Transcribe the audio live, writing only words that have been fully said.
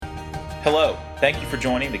Hello, thank you for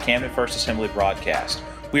joining the Camden First Assembly broadcast.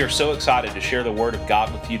 We are so excited to share the Word of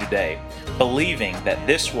God with you today, believing that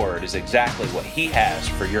this Word is exactly what He has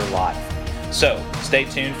for your life. So, stay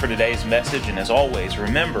tuned for today's message, and as always,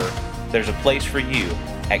 remember, there's a place for you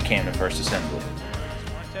at Camden First Assembly.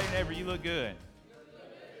 I want to tell your neighbor, you look good.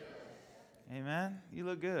 Amen? You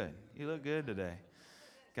look good. You look good today.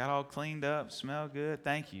 Got all cleaned up, smell good.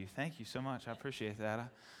 Thank you. Thank you so much. I appreciate that. I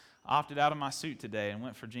opted out of my suit today and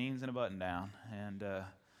went for jeans and a button down. And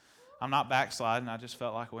I'm not backsliding. I just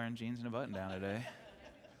felt like wearing jeans and a button down today.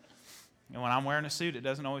 And when I'm wearing a suit, it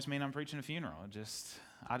doesn't always mean I'm preaching a funeral. It just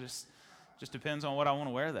depends on what I want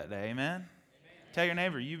to wear that day. Amen? Tell your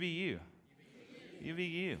neighbor, you be you. You be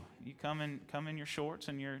you. You come in your shorts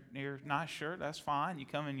and your nice shirt. That's fine. You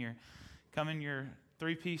come in your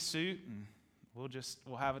three-piece suit, and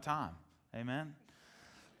we'll have a time. Amen.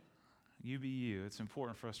 You be you. It's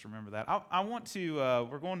important for us to remember that. I want to.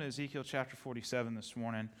 We're going to Ezekiel chapter 47 this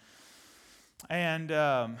morning, and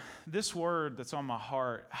this word that's on my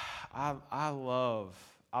heart, I love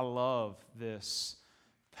this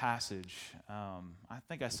passage. I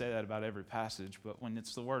think I say that about every passage, but when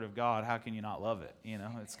it's the Word of God, how can you not love it? You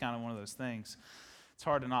know, it's kind of one of those things. It's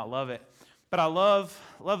hard to not love it. But I love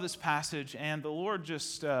this passage, and the Lord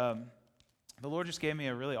just gave me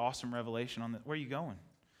a really awesome revelation on where are you going?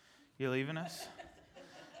 You leaving us?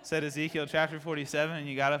 Said Ezekiel chapter 47, and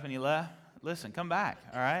you got up and you left. Listen, come back.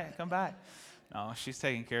 All right, come back. No, she's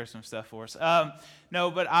taking care of some stuff for us. No,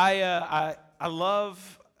 but I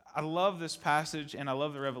love this passage, and I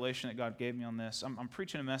love the revelation that God gave me on this. I'm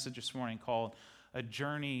preaching a message this morning called "A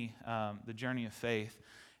Journey," the journey of faith.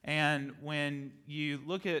 And when you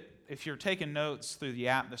look at, if you're taking notes through the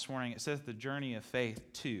app this morning, it says the journey of faith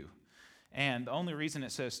 2. And the only reason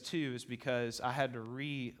it says 2 is because I had to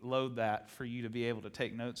reload that for you to be able to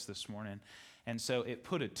take notes this morning. And so it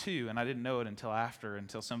put a 2, and I didn't know it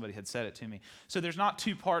until somebody had said it to me. So there's not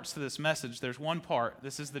 2 parts to this message. There's one part.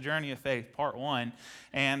 This is the journey of faith, part 1.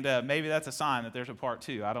 And maybe that's a sign that there's a part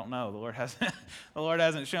 2. I don't know. The Lord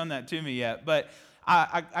hasn't shown that to me yet. But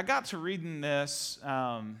I got to reading this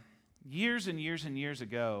years and years and years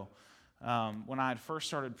ago. When I had first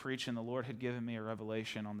started preaching, the Lord had given me a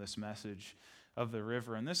revelation on this message of the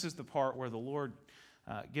river. And this is the part where the Lord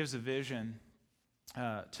gives a vision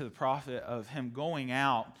to the prophet of him going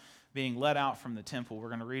out, being led out from the temple. We're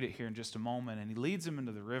going to read it here in just a moment. And he leads him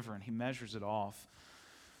into the river, and he measures it off.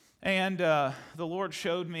 And the Lord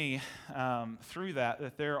showed me through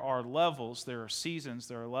that there are levels, there are seasons,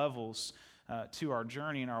 there are levels to our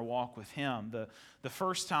journey and our walk with Him. The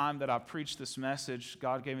first time that I preached this message,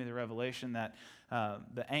 God gave me the revelation that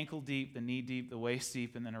the ankle deep, the knee deep, the waist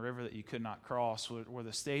deep, and then a river that you could not cross were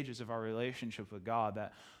the stages of our relationship with God.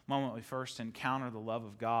 That moment we first encounter the love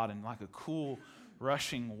of God, and like a cool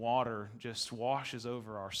rushing water just washes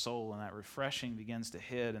over our soul, and that refreshing begins to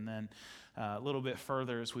hit. And then a little bit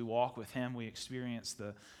further as we walk with Him, we experience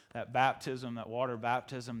that baptism, that water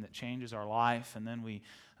baptism that changes our life. And then we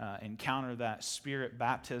encounter that Spirit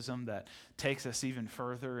baptism that takes us even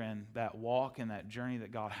further in that walk and that journey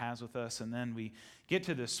that God has with us. And then we get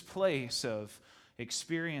to this place of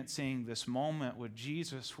experiencing this moment with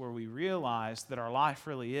Jesus where we realize that our life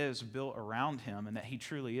really is built around Him and that He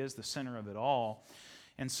truly is the center of it all.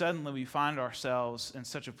 And suddenly we find ourselves in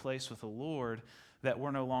such a place with the Lord that we're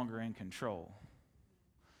no longer in control.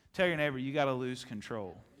 Tell your neighbor, you got to lose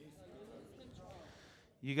control.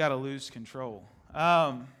 You got to lose control.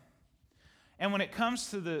 And when it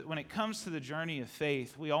comes to the journey of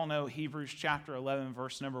faith, we all know Hebrews chapter 11,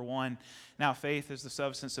 verse number 1. Now faith is the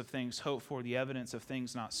substance of things hoped for, the evidence of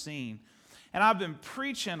things not seen. And I've been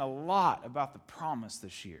preaching a lot about the promise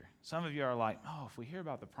this year. Some of you are like, oh, if we hear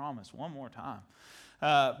about the promise one more time.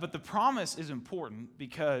 But the promise is important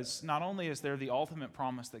because not only is there the ultimate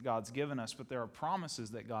promise that God's given us, but there are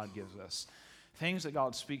promises that God gives us. Things that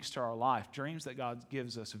God speaks to our life, dreams that God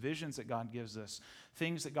gives us, visions that God gives us,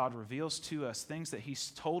 things that God reveals to us, things that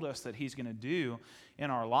He's told us that He's going to do in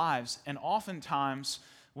our lives. And oftentimes,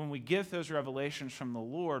 when we get those revelations from the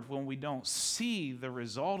Lord, when we don't see the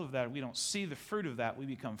result of that, we don't see the fruit of that, we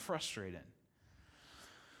become frustrated.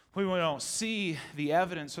 When we don't see the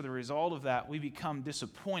evidence or the result of that, we become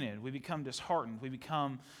disappointed, we become disheartened, we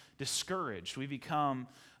become discouraged, we become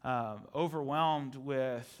overwhelmed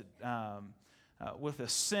with a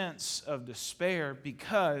sense of despair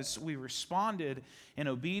because we responded in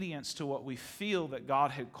obedience to what we feel that God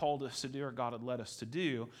had called us to do or God had led us to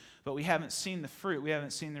do, but we haven't seen the fruit, we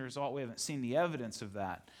haven't seen the result, we haven't seen the evidence of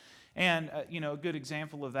that. And, a good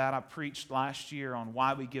example of that, I preached last year on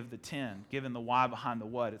why we give the 10, giving the why behind the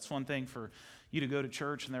what. It's one thing for you to go to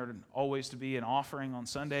church and there would always to be an offering on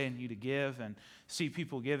Sunday and you to give and see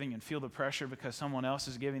people giving and feel the pressure because someone else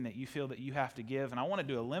is giving that you feel that you have to give. And I wanted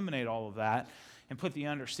to eliminate all of that and put the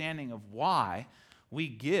understanding of why we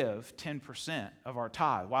give 10% of our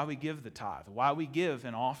tithe, why we give the tithe, why we give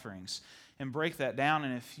in offerings, and break that down.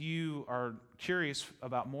 And if you are curious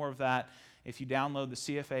about more of that, if you download the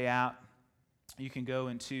CFA app, you can go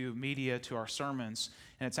into media to our sermons,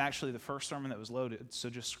 and it's actually the first sermon that was loaded. So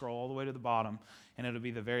just scroll all the way to the bottom, and it'll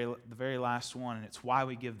be the very last one, and it's why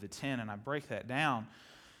we give the 10, and I break that down.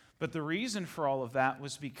 But the reason for all of that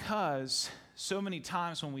was because so many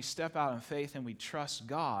times when we step out in faith and we trust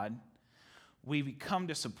God, we become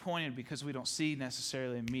disappointed because we don't see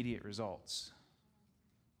necessarily immediate results.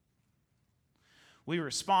 We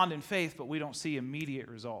respond in faith, but we don't see immediate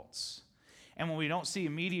results. And when we don't see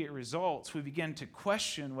immediate results, we begin to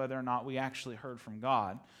question whether or not we actually heard from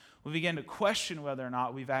God. We begin to question whether or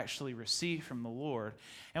not we've actually received from the Lord.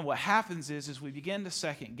 And what happens is we begin to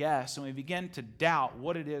second guess and we begin to doubt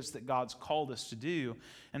what it is that God's called us to do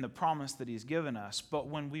and the promise that He's given us. But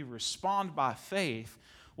when we respond by faith,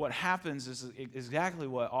 what happens is exactly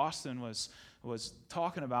what Austin was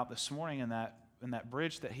talking about this morning in that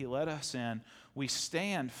bridge that he led us in. We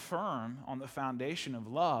stand firm on the foundation of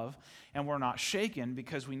love, and we're not shaken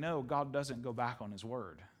because we know God doesn't go back on His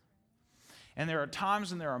word. And there are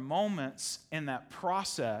times and there are moments in that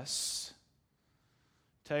process.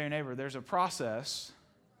 Tell your neighbor, there's a process.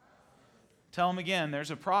 Tell them again,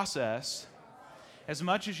 there's a process. As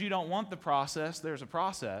much as you don't want the process, there's a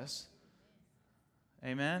process.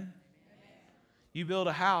 Amen? You build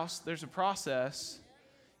a house, there's a process.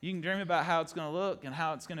 You can dream about how it's going to look and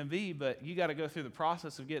how it's going to be, but you got to go through the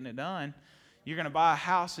process of getting it done. You're going to buy a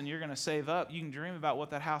house and you're going to save up. You can dream about what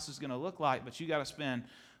that house is going to look like, but you got to spend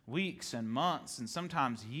weeks and months and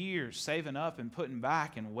sometimes years saving up and putting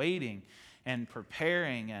back and waiting and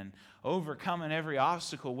preparing and overcoming every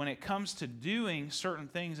obstacle. When it comes to doing certain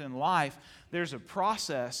things in life, there's a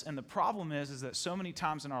process, and the problem is that so many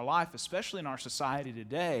times in our life, especially in our society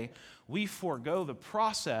today, we forego the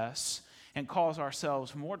process and cause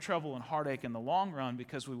ourselves more trouble and heartache in the long run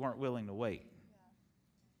because we weren't willing to wait.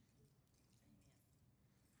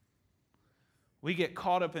 We get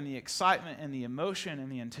caught up in the excitement and the emotion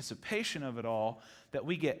and the anticipation of it all that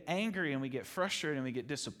we get angry and we get frustrated and we get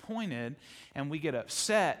disappointed and we get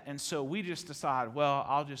upset. And so we just decide, well,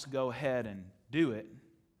 I'll just go ahead and do it.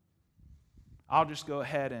 I'll just go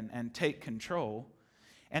ahead and take control.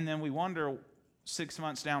 And then we wonder 6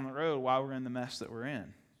 months down the road why we're in the mess that we're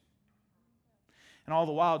in. And all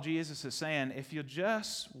the while, Jesus is saying, if you'll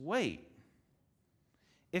just wait,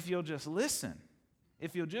 if you'll just listen,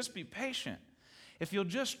 if you'll just be patient, if you'll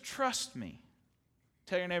just trust me,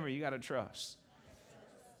 tell your neighbor, you got to trust.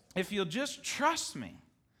 If you'll just trust me,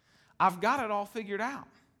 I've got it all figured out.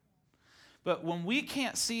 But when we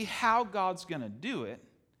can't see how God's going to do it,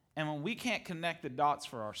 and when we can't connect the dots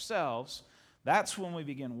for ourselves, that's when we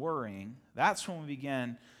begin worrying. That's when we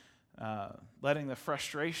begin letting the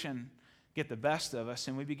frustration get the best of us,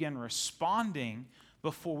 and we begin responding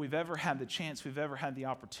before we've ever had the chance, we've ever had the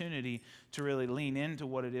opportunity to really lean into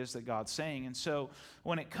what it is that God's saying. And so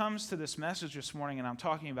when it comes to this message this morning, and I'm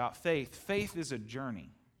talking about faith, faith is a journey.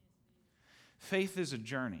 Faith is a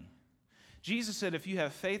journey. Jesus said if you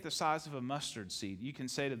have faith the size of a mustard seed, you can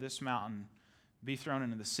say to this mountain, be thrown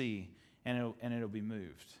into the sea, and it'll be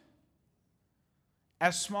moved.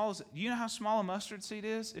 As small as, do you know how small a mustard seed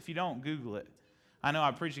is? If you don't, Google it. I know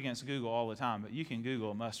I preach against Google all the time, but you can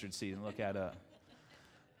Google a mustard seed and look that up.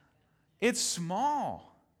 It's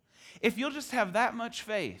small. If you'll just have that much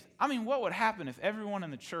faith, I mean, what would happen if everyone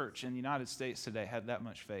in the church in the United States today had that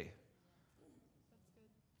much faith?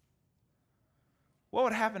 What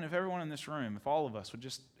would happen if everyone in this room, if all of us would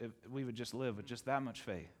just, if we would just live with just that much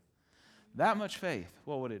faith? That much faith,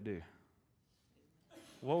 what would it do?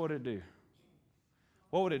 What would it do?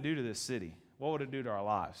 What would it do to this city? What would it do to our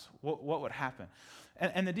lives? What would happen?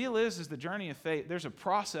 And the deal is the journey of faith, there's a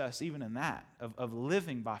process even in that, of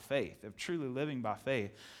living by faith, of truly living by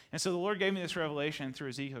faith. And so the Lord gave me this revelation through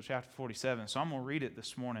Ezekiel chapter 47. So I'm going to read it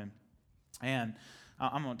this morning, and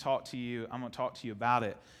I'm going to talk to you about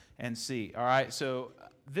it and see. All right, so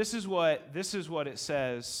this is what it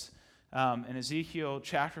says in Ezekiel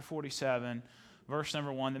chapter 47, verse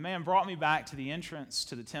number 1. The man brought me back to the entrance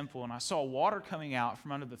to the temple, and I saw water coming out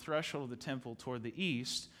from under the threshold of the temple toward the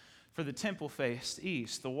east, for the temple faced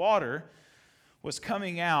east. The water was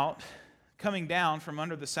coming down from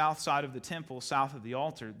under the south side of the temple, south of the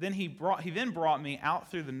altar. Then he then brought me out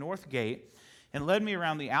through the north gate and led me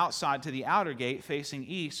around the outside to the outer gate facing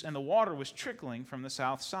east, and the water was trickling from the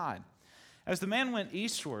south side. As the man went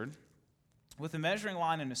eastward, with a measuring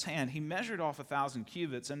line in his hand, he measured off 1,000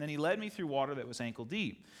 cubits, and then he led me through water that was ankle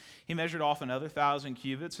deep. He measured off another 1,000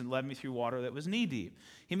 cubits and led me through water that was knee deep.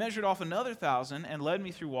 He measured off another 1,000 and led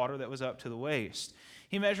me through water that was up to the waist.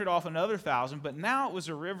 He measured off another 1,000, but now it was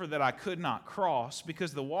a river that I could not cross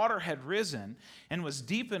because the water had risen and was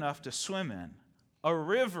deep enough to swim in, a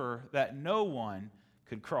river that no one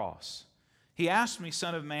could cross. He asked me,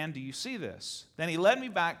 "Son of man, do you see this?" Then he led me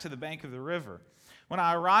back to the bank of the river. When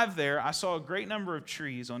I arrived there, I saw a great number of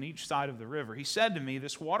trees on each side of the river. He said to me,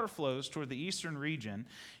 "This water flows toward the eastern region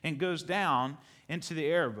and goes down into the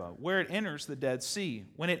Arabah, where it enters the Dead Sea.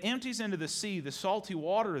 When it empties into the sea, the salty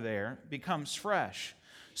water there becomes fresh.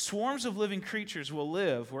 Swarms of living creatures will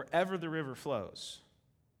live wherever the river flows.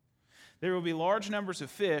 There will be large numbers of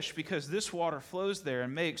fish because this water flows there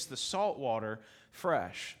and makes the salt water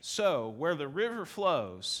fresh. So, where the river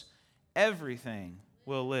flows, everything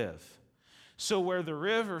will live." So where the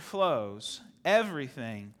river flows,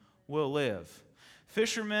 everything will live.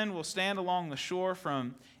 Fishermen will stand along the shore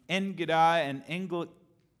from En-Gedi and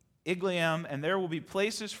Eglaim, and there will be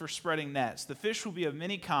places for spreading nets. The fish will be of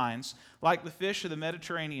many kinds, like the fish of the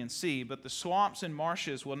Mediterranean Sea, but the swamps and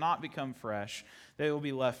marshes will not become fresh. They will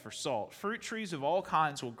be left for salt. Fruit trees of all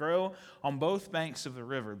kinds will grow on both banks of the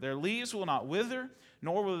river. Their leaves will not wither,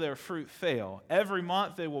 nor will their fruit fail. Every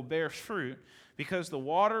month they will bear fruit, because the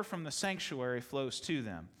water from the sanctuary flows to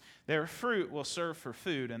them. Their fruit will serve for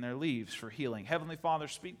food, and their leaves for healing. Heavenly Father,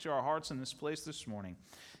 speak to our hearts in this place this morning.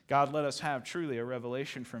 God, let us have truly a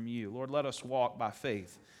revelation from you. Lord, let us walk by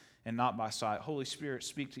faith and not by sight. Holy Spirit,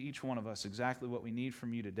 speak to each one of us exactly what we need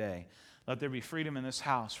from you today. Let there be freedom in this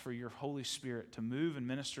house for your Holy Spirit to move and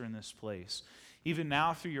minister in this place. Even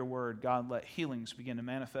now through your word, God, let healings begin to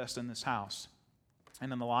manifest in this house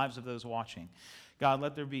and in the lives of those watching. God,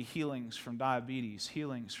 let there be healings from diabetes,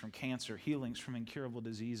 healings from cancer, healings from incurable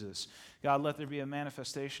diseases. God, let there be a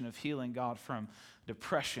manifestation of healing, God, from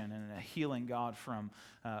depression, and a healing, God, from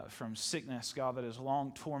sickness, God, that has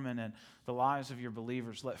long tormented the lives of your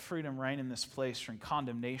believers. Let freedom reign in this place from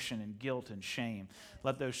condemnation and guilt and shame.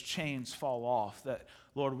 Let those chains fall off, that,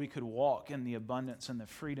 Lord, we could walk in the abundance and the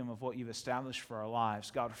freedom of what you've established for our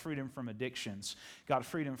lives. God, freedom from addictions. God,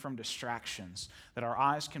 freedom from distractions, that our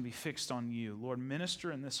eyes can be fixed on you. Lord,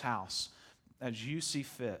 minister in this house as you see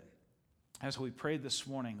fit. As we prayed this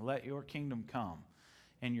morning, let your kingdom come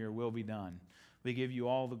and your will be done. We give you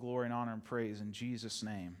all the glory and honor and praise in Jesus'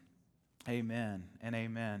 name. Amen and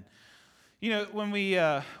amen. You know, when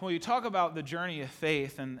we talk about the journey of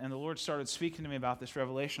faith, and the Lord started speaking to me about this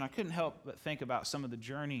revelation, I couldn't help but think about some of the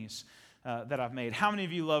journeys that I've made. How many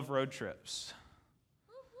of you love road trips?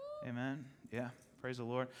 Amen. Yeah, praise the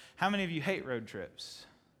Lord. How many of you hate road trips?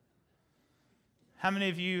 How many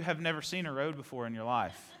of you have never seen a road before in your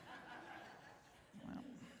life? Well,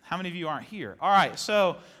 how many of you aren't here? All right,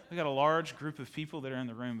 so we got a large group of people that are in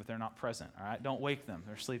the room, but they're not present. All right, don't wake them;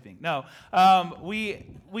 they're sleeping. No, when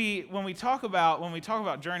we talk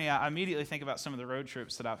about journey, I immediately think about some of the road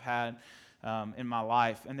trips that I've had in my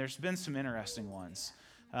life, and there's been some interesting ones.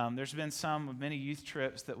 There's been some of many youth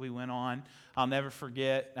trips that we went on. I'll never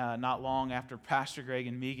forget, not long after Pastor Greg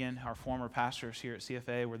and Megan, our former pastors here at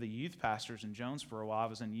CFA, were the youth pastors in Jonesboro while I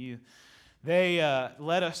was in youth. They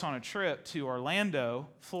led us on a trip to Orlando,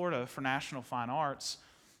 Florida for National Fine Arts.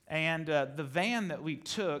 And the van that we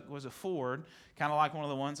took was a Ford, kind of like one of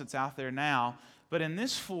the ones that's out there now. But in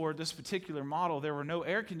this Ford, this particular model, there were no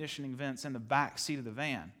air conditioning vents in the back seat of the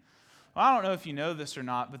van. Well, I don't know if you know this or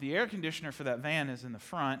not, but the air conditioner for that van is in the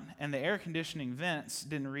front, and the air conditioning vents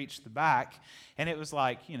didn't reach the back. And it was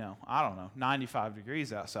like, 95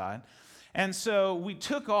 degrees outside. And so we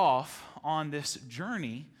took off on this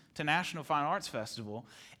journey to National Fine Arts Festival,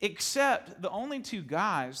 except the only two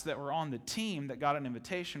guys that were on the team that got an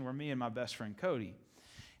invitation were me and my best friend Cody.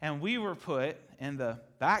 And we were put in the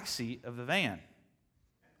back seat of the van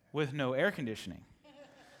with no air conditioning.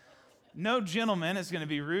 No gentleman is going to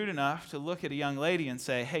be rude enough to look at a young lady and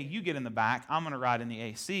say, "Hey, you get in the back, I'm going to ride in the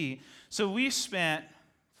AC." So we spent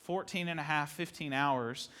 15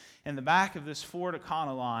 hours in the back of this Ford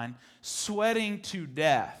Econoline, sweating to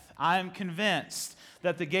death. I am convinced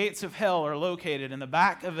that the gates of hell are located in the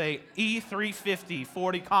back of a E350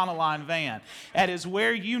 Ford Econoline van. That is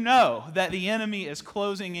where you know that the enemy is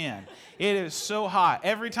closing in. It is so hot.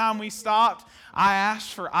 Every time we stopped, I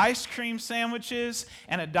asked for ice cream sandwiches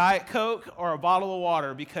and a Diet Coke or a bottle of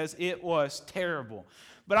water because it was terrible.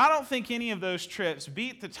 But I don't think any of those trips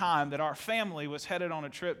beat the time that our family was headed on a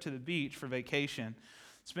trip to the beach for vacation.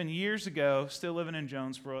 It's been years ago, still living in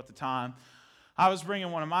Jonesboro at the time. I was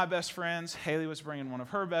bringing one of my best friends. Haley was bringing one of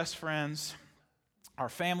her best friends. Our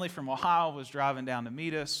family from Ohio was driving down to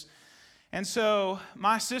meet us. And so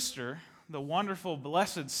my sister, the wonderful,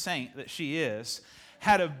 blessed saint that she is,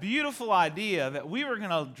 had a beautiful idea that we were going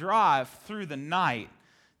to drive through the night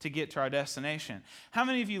to get to our destination. How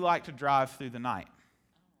many of you like to drive through the night?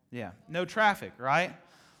 Yeah, no traffic, right?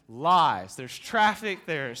 Lies. There's traffic,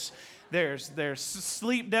 there's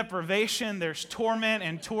sleep deprivation, there's torment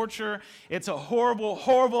and torture. It's a horrible,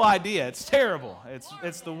 horrible idea. It's terrible.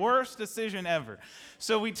 It's the worst decision ever.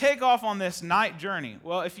 So we take off on this night journey.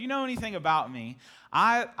 Well, if you know anything about me,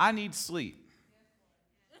 I need sleep.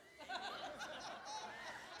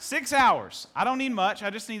 6 hours. I don't need much. I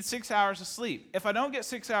just need 6 hours of sleep. If I don't get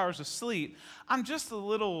 6 hours of sleep, I'm just a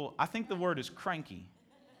little, I think the word is cranky.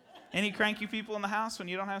 Any cranky people in the house when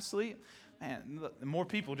you don't have sleep? Man, look, more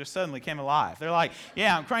people just suddenly came alive. They're like,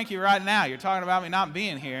 yeah, I'm cranky right now. You're talking about me not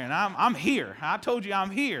being here, and I'm here. I told you I'm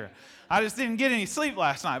here. I just didn't get any sleep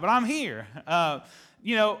last night, but I'm here. I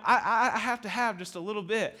have to have just a little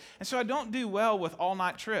bit. And so I don't do well with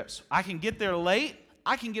all-night trips. I can get there late.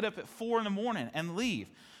 I can get up at 4 in the morning and leave.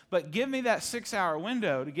 But give me that 6-hour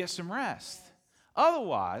window to get some rest.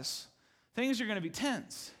 Otherwise, things are going to be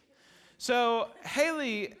tense. So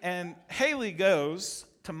Haley goes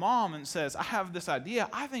to Mom and says, I have this idea.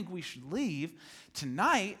 I think we should leave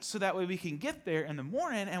tonight so that way we can get there in the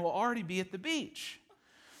morning and we'll already be at the beach.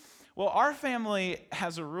 Well, our family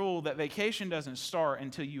has a rule that vacation doesn't start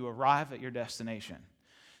until you arrive at your destination.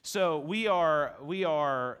 So we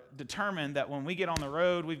are determined that when we get on the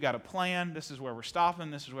road, we've got a plan. This is where we're stopping.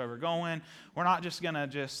 This is where we're going. We're not just going to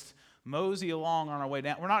just mosey along on our way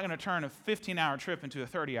down. We're not going to turn a 15-hour trip into a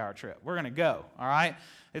 30-hour trip. We're going to go, all right?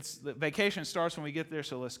 The vacation starts when we get there,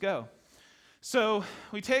 so let's go. So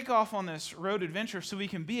we take off on this road adventure so we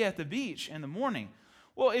can be at the beach in the morning.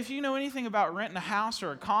 Well, if you know anything about renting a house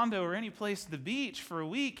or a condo or any place at the beach for a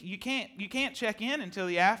week, you can't check in until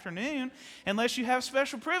the afternoon unless you have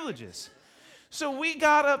special privileges. So we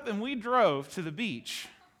got up and we drove to the beach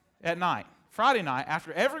at night, Friday night,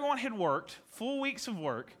 after everyone had worked, full weeks of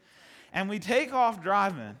work, and we take off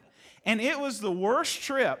driving. And it was the worst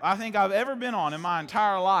trip I think I've ever been on in my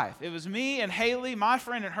entire life. It was me and Haley, my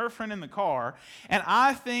friend and her friend in the car. And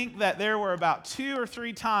I think that there were about 2 or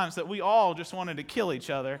 3 times that we all just wanted to kill each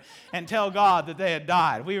other and tell God that they had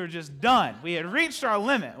died. We were just done. We had reached our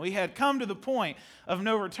limit. We had come to the point of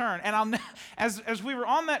no return. And as we were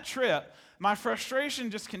on that trip, my frustration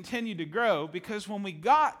just continued to grow because when we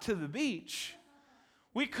got to the beach,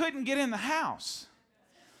 we couldn't get in the house.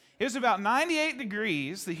 It was about 98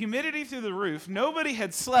 degrees, the humidity through the roof, nobody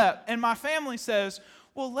had slept, and my family says,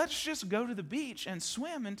 well, let's just go to the beach and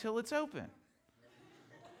swim until it's open.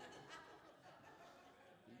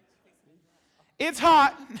 It's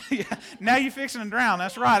hot. Now you're fixing to drown.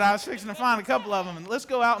 That's right. I was fixing to find a couple of them, and let's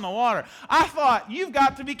go out in the water. I thought, you've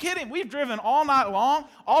got to be kidding. We've driven all night long.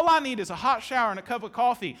 All I need is a hot shower and a cup of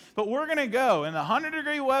coffee, but we're going to go in the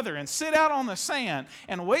 100-degree weather and sit out on the sand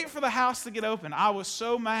and wait for the house to get open. I was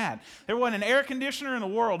so mad. There wasn't an air conditioner in the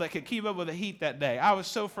world that could keep up with the heat that day. I was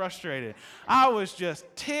so frustrated. I was just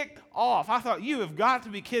ticked off. I thought, you have got to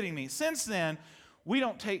be kidding me. Since then, we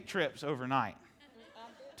don't take trips overnight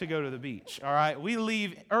to go to the beach, all right? We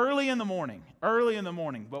leave early in the morning,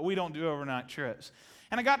 but we don't do overnight trips.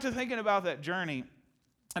 And I got to thinking about that journey,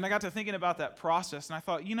 and I got to thinking about that process, and I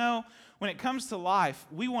thought, when it comes to life,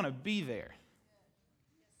 we want to be there.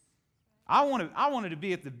 I wanted to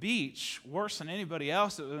be at the beach worse than anybody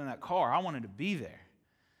else that was in that car. I wanted to be there.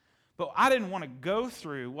 But I didn't want to go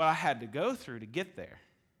through what I had to go through to get there.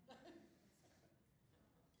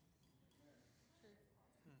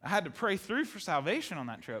 I had to pray through for salvation on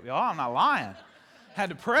that trip, y'all. I'm not lying. I had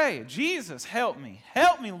to pray, Jesus, help me,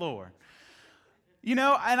 Lord. And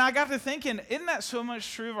I got to thinking, isn't that so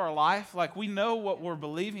much true of our life? Like we know what we're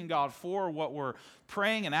believing God for, what we're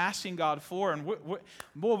praying and asking God for, and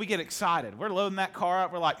we get excited. We're loading that car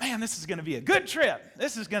up. We're like, man, this is going to be a good trip.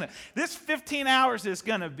 This 15 hours is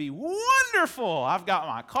going to be wonderful. I've got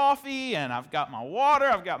my coffee, and I've got my water.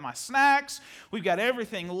 I've got my snacks. We've got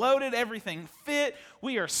everything loaded, everything fit.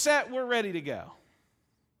 We are set. We're ready to go.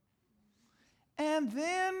 And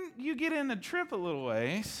then you get in the trip a little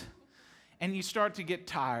ways, and you start to get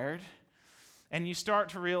tired, and you start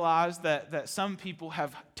to realize that some people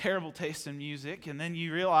have terrible taste in music, and then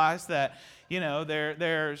you realize that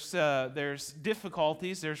there's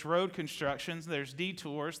difficulties, there's road constructions, there's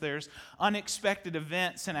detours, there's unexpected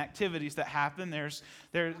events and activities that happen.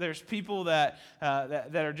 There's people that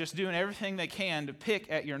are just doing everything they can to pick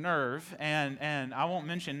at your nerve, and I won't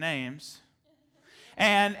mention names.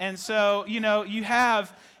 And so you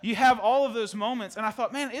have all of those moments, and I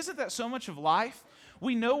thought, man, isn't that so much of life?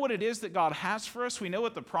 We know what it is that God has for us. We know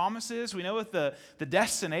what the promise is. We know what the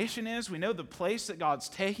destination is. We know the place that God's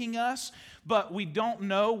taking us, but we don't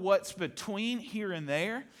know what's between here and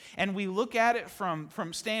there. And we look at it from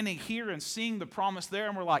standing here and seeing the promise there,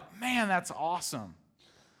 and we're like, man, that's awesome.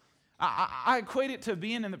 I equate it to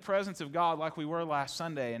being in the presence of God like we were last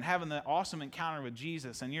Sunday and having that awesome encounter with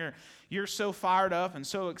Jesus. And you're so fired up and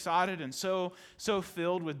so excited and so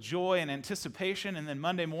filled with joy and anticipation. And then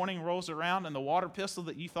Monday morning rolls around and the water pistol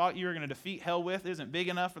that you thought you were going to defeat hell with isn't big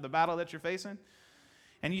enough for the battle that you're facing.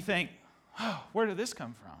 And you think, oh, where did this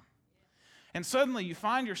come from? And suddenly you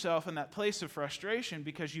find yourself in that place of frustration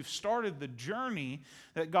because you've started the journey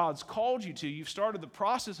that God's called you to. You've started the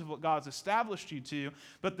process of what God's established you to,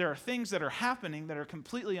 but there are things that are happening that are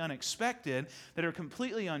completely unexpected, that are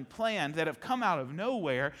completely unplanned, that have come out of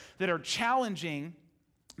nowhere, that are challenging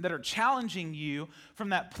you from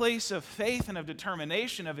that place of faith and of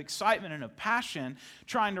determination, of excitement and of passion,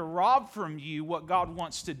 trying to rob from you what God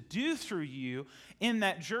wants to do through you in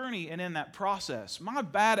that journey and in that process. My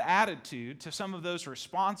bad attitude to some of those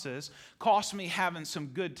responses cost me having some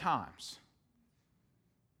good times.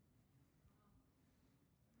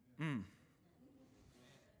 I'm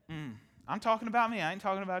talking about me. I ain't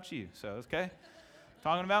talking about you. So, okay?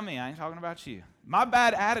 Talking about me. I ain't talking about you. My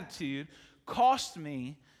bad attitude cost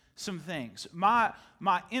me some things. My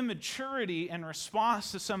immaturity in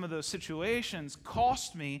response to some of those situations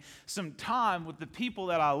cost me some time with the people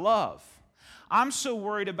that I love. I'm so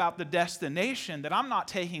worried about the destination that I'm not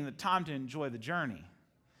taking the time to enjoy the journey.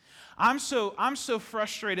 I'm so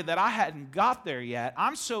frustrated that I hadn't got there yet.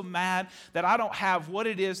 I'm so mad that I don't have what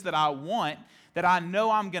it is that I want, that I know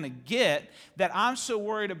I'm going to get, that I'm so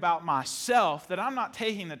worried about myself that I'm not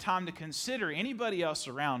taking the time to consider anybody else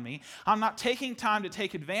around me. I'm not taking time to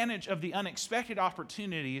take advantage of the unexpected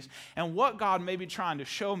opportunities and what God may be trying to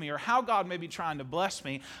show me or how God may be trying to bless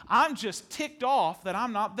me. I'm just ticked off that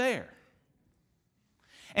I'm not there.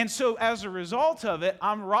 And so as a result of it,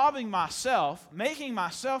 I'm robbing myself, making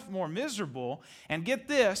myself more miserable, and get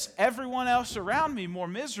this, everyone else around me more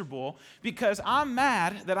miserable because I'm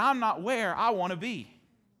mad that I'm not where I want to be.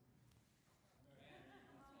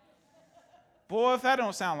 Boy, if that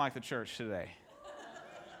don't sound like the church today.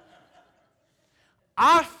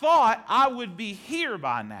 I thought I would be here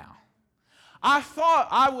by now. I thought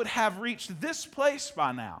I would have reached this place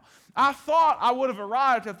by now. I thought I would have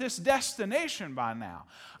arrived at this destination by now.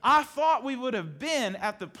 I thought we would have been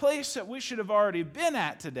at the place that we should have already been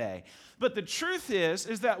at today. But the truth is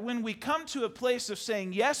that when we come to a place of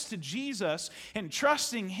saying yes to Jesus and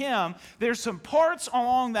trusting Him, there's some parts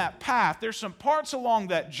along that path, there's some parts along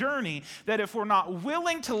that journey that if we're not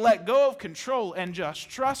willing to let go of control and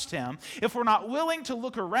just trust Him, if we're not willing to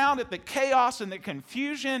look around at the chaos and the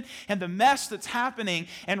confusion and the mess that's happening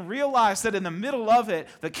and realize that in the middle of it,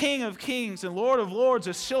 the King of Kings and Lord of Lords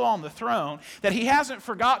is still on the throne, that He hasn't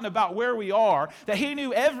forgotten about where we are, that He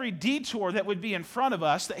knew every detour that would be in front of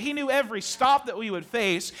us, that He knew every stop that we would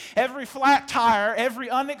face, every flat tire, every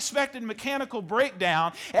unexpected mechanical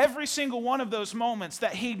breakdown, every single one of those moments,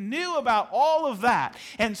 that He knew about all of that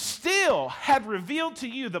and still had revealed to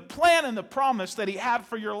you the plan and the promise that He had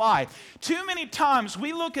for your life. Too many times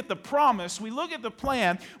we look at the promise, we look at the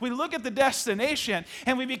plan, we look at the destination,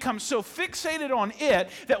 and we become so fixated on it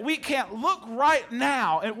that we can't look right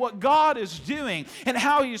now at what God is doing and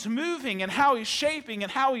how He's moving and how He's shaping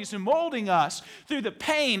and how He's molding us through the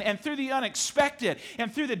pain and through the unexpected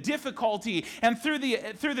and through the difficulty and through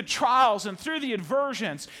the trials and through the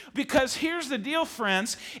aversions. Because here's the deal,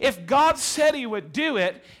 friends. If God said He would do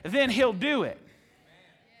it, then He'll do it.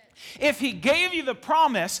 If He gave you the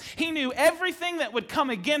promise, He knew everything that would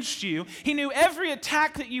come against you. He knew every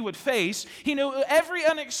attack that you would face. He knew every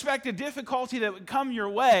unexpected difficulty that would come your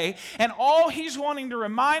way. And all He's wanting to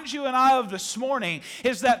remind you and I of this morning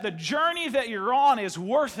is that the journey that you're on is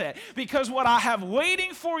worth it. Because what I have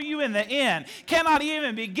waiting for you in the end cannot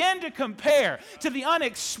even begin to compare to the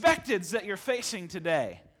unexpecteds that you're facing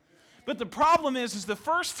today. But the problem is the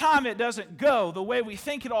first time it doesn't go the way we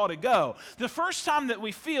think it ought to go, the first time that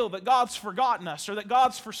we feel that God's forgotten us or that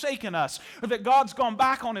God's forsaken us or that God's gone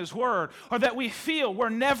back on His word or that we feel we're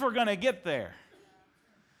never going to get there.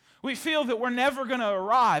 We feel that we're never going to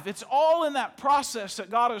arrive. It's all in that process that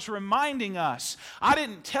God is reminding us. I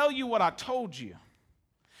didn't tell you what I told you.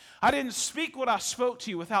 I didn't speak what I spoke to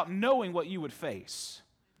you without knowing what you would face.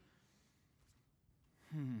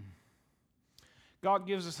 God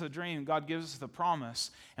gives us a dream, God gives us the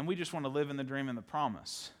promise, and we just want to live in the dream and the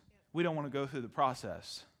promise. We don't want to go through the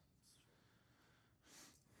process.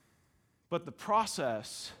 But the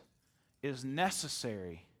process is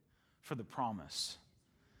necessary for the promise.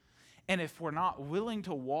 And if we're not willing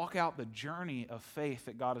to walk out the journey of faith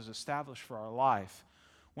that God has established for our life,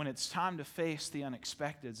 when it's time to face the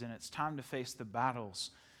unexpecteds and it's time to face the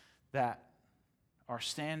battles that are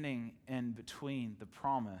standing in between the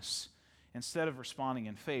promise, instead of responding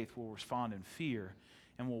in faith, we'll respond in fear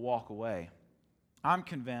and we'll walk away. I'm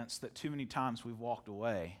convinced that too many times we've walked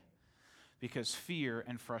away because fear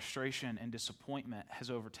and frustration and disappointment has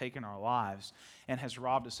overtaken our lives and has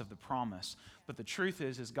robbed us of the promise. But the truth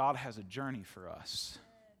is God has a journey for us.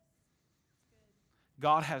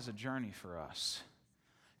 God has a journey for us.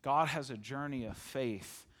 God has a journey of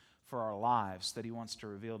faith for our lives that he wants to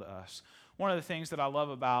reveal to us. One of the things that I love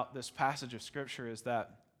about this passage of Scripture is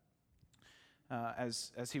that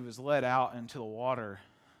as he was led out into the water,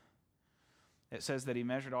 it says that he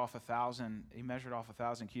measured off 1,000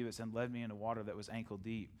 cubits and led me into water that was ankle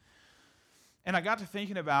deep. And I got to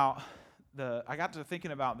thinking about the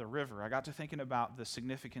river. I got to thinking about the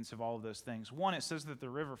significance of all of those things. One, it says that the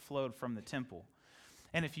river flowed from the temple.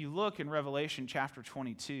 And if you look in Revelation chapter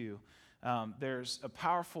 22, there's a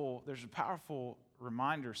powerful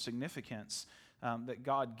reminder, significance that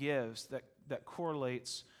God gives that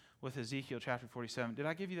correlates with Ezekiel chapter 47. Did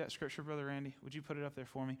I give you that scripture, Brother Randy? Would you put it up there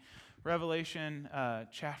for me? Revelation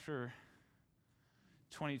chapter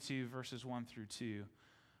 22, verses 1 through 2.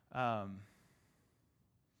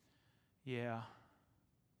 Yeah.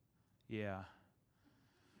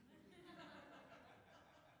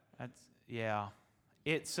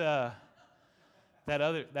 It's that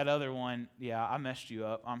other one. Yeah, I messed you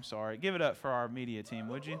up. I'm sorry. Give it up for our media team,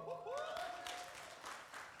 would you?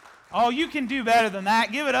 Oh, you can do better than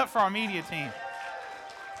that. Give it up for our media team.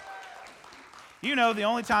 You know, the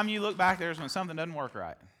only time you look back there is when something doesn't work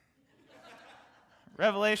right.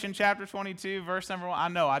 Revelation chapter 22, verse number 1. I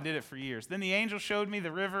know, I did it for years. Then the angel showed me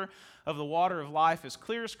the river of the water of life as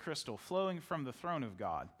clear as crystal, flowing from the throne of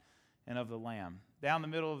God and of the Lamb. Down the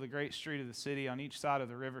middle of the great street of the city, on each side of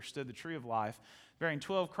the river, stood the tree of life, bearing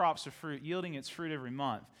 12 crops of fruit, yielding its fruit every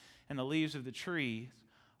month. And the leaves of the tree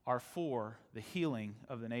are for the healing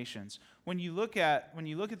of the nations. When you look at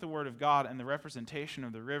the Word of God and the representation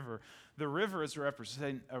of the river is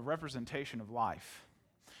a representation of life.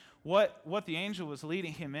 What the angel was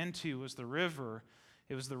leading him into was the river.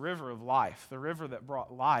 It was the river of life, the river that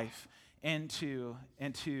brought life into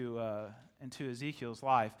Ezekiel's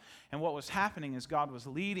life. And what was happening is God was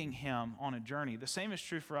leading him on a journey. The same is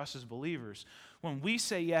true for us as believers. When we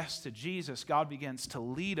say yes to Jesus, God begins to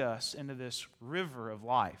lead us into this river of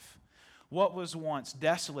life. What was once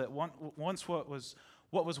desolate, what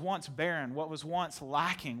was once barren, what was once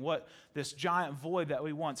lacking, what this giant void that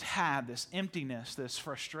we once had, this emptiness, this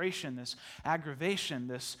frustration, this aggravation,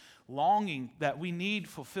 this longing that we need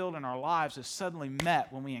fulfilled in our lives is suddenly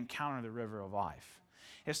met when we encounter the river of life.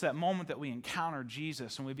 It's that moment that we encounter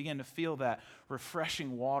Jesus and we begin to feel that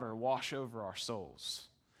refreshing water wash over our souls.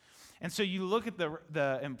 And so you look at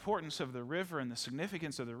the importance of the river and the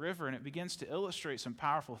significance of the river, and it begins to illustrate some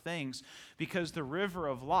powerful things because the river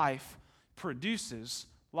of life produces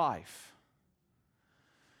life.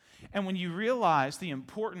 And when you realize the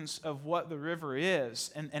importance of what the river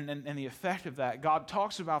is and the effect of that, God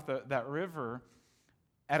talks about that river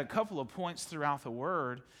at a couple of points throughout the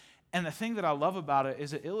Word. And the thing that I love about it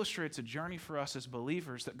is it illustrates a journey for us as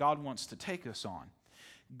believers that God wants to take us on.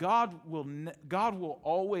 God will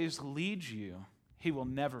always lead you. He will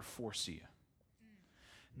never force you.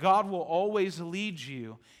 God will always lead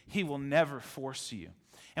you. He will never force you.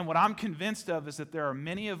 And what I'm convinced of is that there are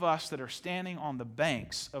many of us that are standing on the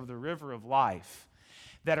banks of the river of life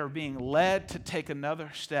that are being led to take another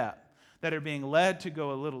step, that are being led to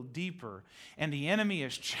go a little deeper. And the enemy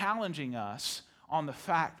is challenging us on the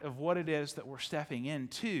fact of what it is that we're stepping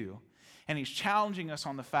into. And he's challenging us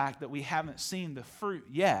on the fact that we haven't seen the fruit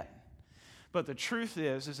yet. But the truth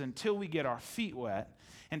is until we get our feet wet,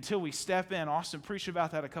 until we step in, Austin preached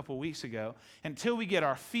about that a couple weeks ago, until we get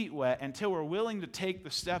our feet wet, until we're willing to take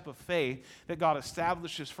the step of faith that God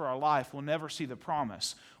establishes for our life, we'll never see the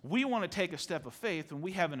promise. We want to take a step of faith when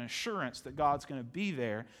we have an assurance that God's going to be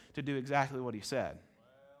there to do exactly what he said.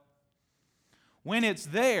 When it's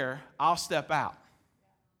there, I'll step out.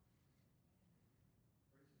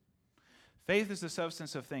 Faith is the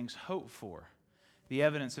substance of things hoped for, the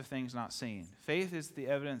evidence of things not seen. Faith is the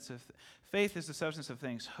substance of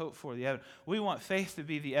things hoped for, the evidence. We want faith to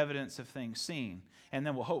be the evidence of things seen, and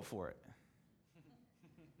then we'll hope for it.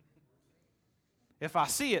 If I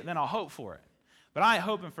see it, then I'll hope for it. But I ain't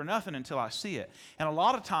hoping for nothing until I see it. And a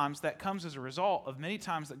lot of times that comes as a result of many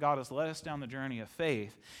times that God has led us down the journey of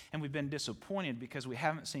faith, and we've been disappointed because we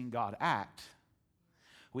haven't seen God act.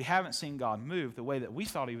 We haven't seen God move the way that we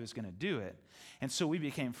thought he was going to do it. And so we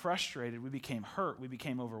became frustrated, we became hurt, we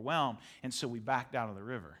became overwhelmed, and so we backed out of the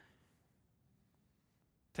river.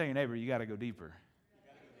 Tell your neighbor, you got to go deeper.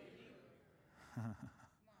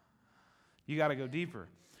 You got to go deeper.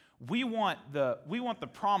 We want the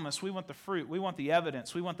promise, we want the fruit, we want the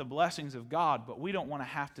evidence, we want the blessings of God, but we don't want to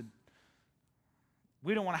have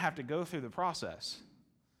to go through the process.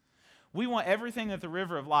 We want everything that the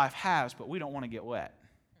river of life has, but we don't want to get wet.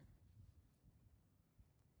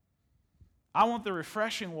 I want the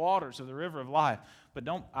refreshing waters of the river of life, but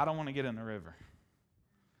I don't want to get in the river.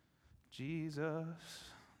 Jesus.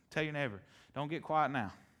 Tell your neighbor, don't get quiet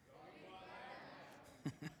now.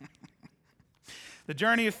 The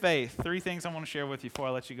journey of faith. 3 things I want to share with you before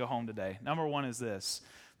I let you go home today. Number 1 is this.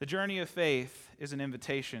 The journey of faith is an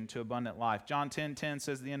invitation to abundant life. John 10:10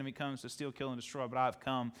 says the enemy comes to steal, kill, and destroy, but I have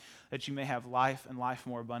come that you may have life and life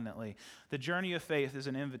more abundantly. The journey of faith is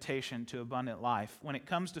an invitation to abundant life. When it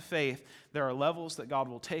comes to faith, there are levels that God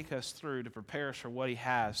will take us through to prepare us for what he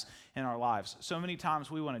has in our lives. So many times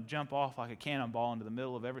we want to jump off like a cannonball into the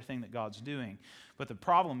middle of everything that God's doing. But the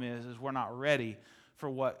problem is we're not ready for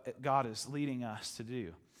what God is leading us to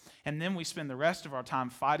do. And then we spend the rest of our time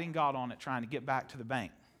fighting God on it, trying to get back to the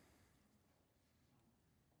bank.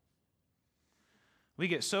 We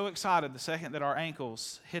get so excited the second that our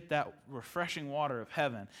ankles hit that refreshing water of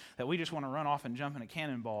heaven that we just want to run off and jump in a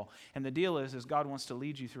cannonball. And the deal is God wants to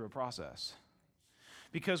lead you through a process.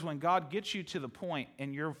 Because when God gets you to the point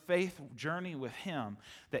in your faith journey with him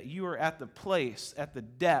that you are at the place, at the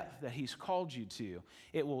depth that he's called you to,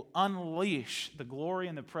 it will unleash the glory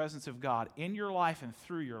and the presence of God in your life and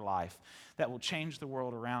through your life that will change the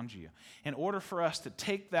world around you. In order for us to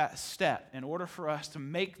take that step, in order for us to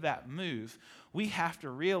make that move, we have to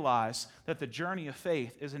realize that the journey of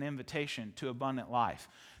faith is an invitation to abundant life.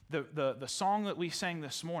 The song that we sang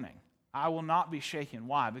this morning, I will not be shaken.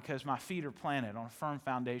 Why? Because my feet are planted on a firm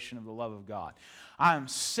foundation of the love of God. I am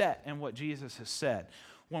set in what Jesus has said.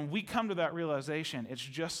 When we come to that realization, it's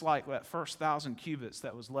just like that first 1,000 cubits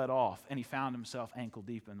that was let off, and he found himself ankle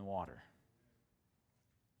deep in the water.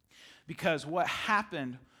 Because what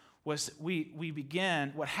happened was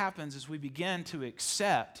what happens is we begin to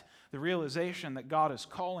accept the realization that God is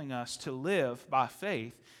calling us to live by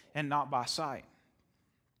faith and not by sight.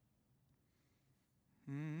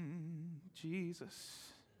 Jesus.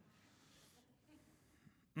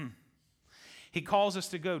 He calls us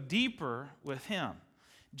to go deeper with him.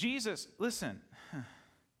 Jesus, listen.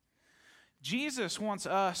 Jesus wants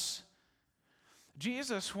us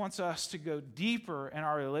to go deeper in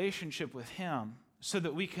our relationship with him so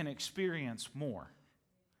that we can experience more.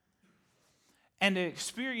 And to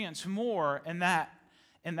experience more in that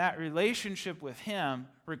relationship with him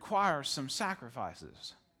requires some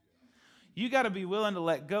sacrifices. You got to be willing to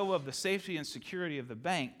let go of the safety and security of the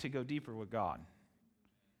bank to go deeper with God.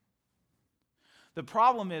 The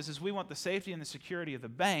problem is we want the safety and the security of the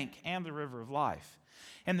bank and the river of life.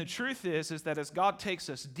 And the truth is that as God takes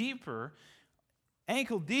us deeper,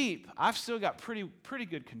 ankle deep, I've still got pretty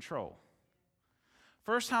good control.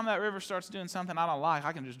 First time that river starts doing something I don't like,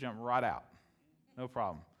 I can just jump right out. No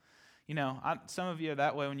problem. You know, some of you are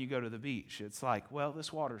that way when you go to the beach. It's like, well,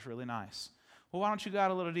 this water's really nice. Well, why don't you go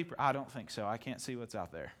out a little deeper? I don't think so. I can't see what's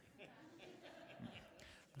out there.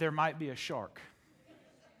 There might be a shark.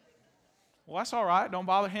 Well, that's all right. Don't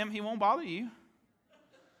bother him. He won't bother you.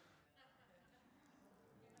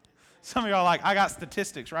 Some of y'all are like, I got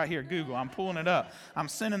statistics right here. Google. I'm pulling it up. I'm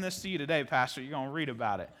sending this to you today, Pastor. You're going to read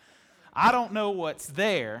about it. I don't know what's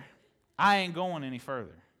there. I ain't going any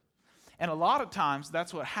further. And a lot of times,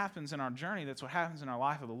 that's what happens in our journey. That's what happens in our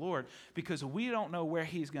life of the Lord, because we don't know where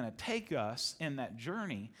he's going to take us in that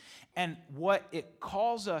journey. And what it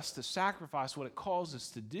calls us to sacrifice, what it calls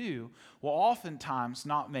us to do, will oftentimes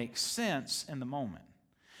not make sense in the moment.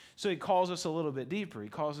 So he calls us a little bit deeper. He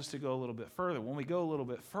calls us to go a little bit further. When we go a little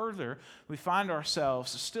bit further, we find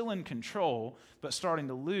ourselves still in control, but starting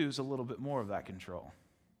to lose a little bit more of that control.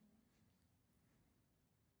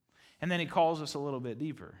 And then he calls us a little bit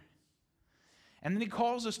deeper. And then he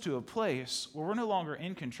calls us to a place where we're no longer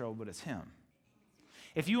in control, but it's him.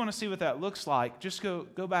 If you want to see what that looks like, just go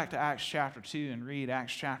back to Acts chapter 2 and read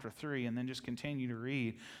Acts chapter 3, and then just continue to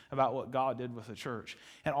read about what God did with the church.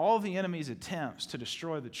 And all of the enemy's attempts to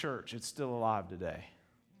destroy the church, it's still alive today.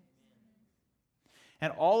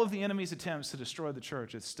 And all of the enemy's attempts to destroy the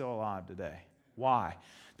church, it's still alive today. Why?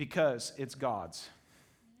 Because it's God's.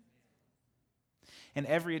 And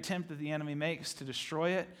every attempt that the enemy makes to destroy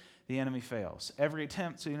it, the enemy fails. Every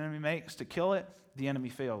attempt the enemy makes to kill it, the enemy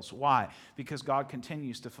fails. Why? Because God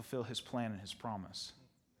continues to fulfill his plan and his promise.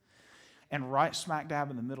 And right smack dab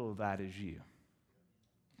in the middle of that is you.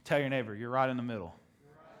 Tell your neighbor, you're right in the middle.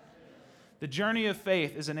 The journey of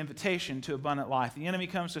faith is an invitation to abundant life. The enemy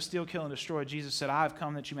comes to steal, kill, and destroy. Jesus said, I have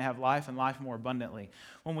come that you may have life and life more abundantly.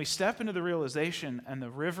 When we step into the realization and the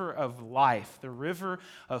river of life, the river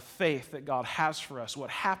of faith that God has for us, what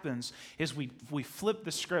happens is we flip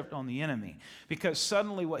the script on the enemy. Because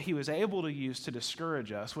suddenly what he was able to use to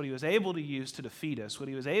discourage us, what he was able to use to defeat us, what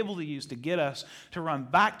he was able to use to get us to run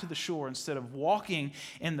back to the shore instead of walking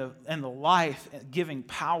in the life-giving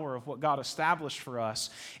power of what God established for us,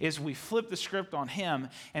 is we flip the script on him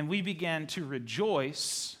and we began to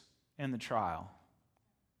rejoice in the trial.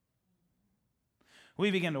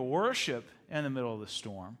 We begin to worship in the middle of the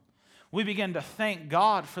storm. We begin to thank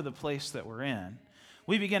God for the place that we're in.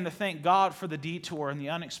 We begin to thank God for the detour and the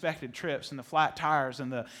unexpected trips and the flat tires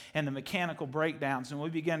and the mechanical breakdowns. And we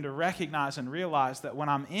begin to recognize and realize that when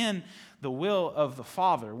I'm in the will of the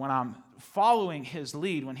Father, when I'm following his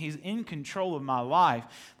lead, when he's in control of my life,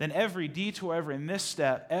 then every detour, every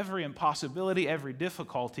misstep, every impossibility, every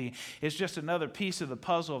difficulty is just another piece of the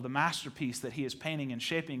puzzle of the masterpiece that he is painting and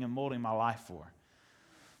shaping and molding my life for.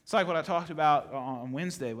 It's like what I talked about on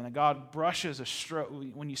Wednesday, when God brushes a stroke.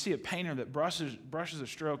 When you see a painter that brushes a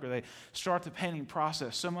stroke, or they start the painting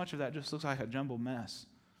process, so much of that just looks like a jumbled mess.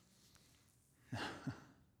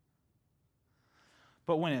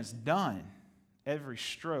 But when it's done, every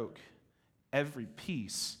stroke, every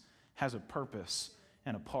piece has a purpose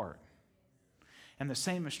and a part. And the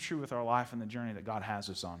same is true with our life and the journey that God has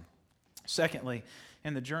us on. Secondly,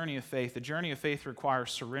 in the journey of faith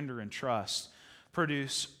requires surrender and trust,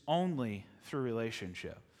 produced only through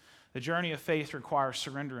relationship. The journey of faith requires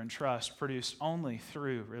surrender and trust, produced only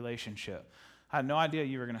through relationship. I had no idea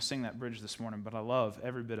you were going to sing that bridge this morning, but I love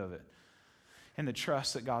every bit of it. And the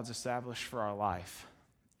trust that God's established for our life.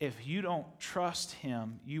 If you don't trust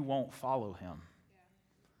him, you won't follow him.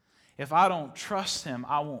 If I don't trust him,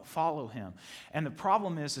 I won't follow him. And the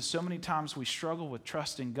problem is so many times we struggle with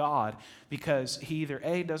trusting God because he either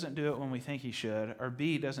A, doesn't do it when we think he should, or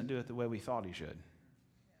B, doesn't do it the way we thought he should.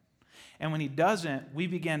 And when he doesn't, we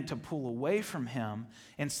begin to pull away from him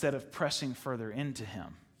instead of pressing further into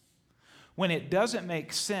him. When it doesn't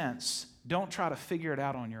make sense, don't try to figure it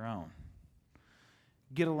out on your own.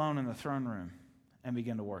 Get alone in the throne room and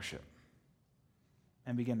begin to worship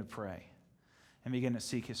and begin to pray. And begin to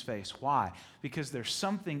seek his face. Why? Because there's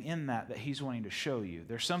something in that he's wanting to show you.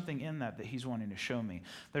 There's something in that he's wanting to show me.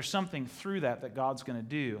 There's something through that God's going to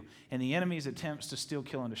do in the enemy's attempts to steal,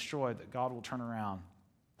 kill, and destroy that God will turn around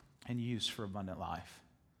and use for abundant life.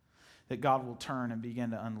 That God will turn and begin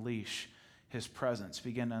to unleash his presence,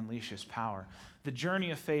 begin to unleash his power. The journey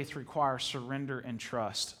of faith requires surrender and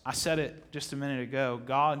trust. I said it just a minute ago.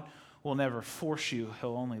 God will never force you.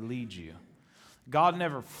 He'll only lead you. God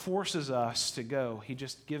never forces us to go. He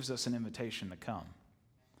just gives us an invitation to come.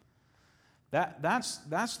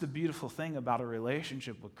 That's the beautiful thing about a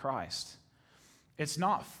relationship with Christ. It's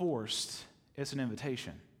not forced, it's an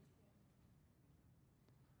invitation.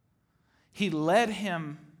 He led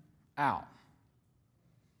him out.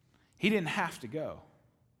 He didn't have to go.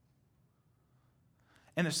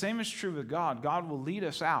 And the same is true with God. God will lead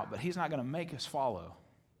us out, but he's not going to make us follow.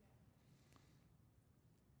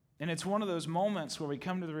 And it's one of those moments where we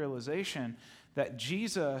come to the realization that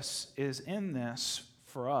Jesus is in this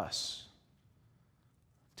for us.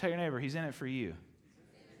 Tell your neighbor, he's in it for you.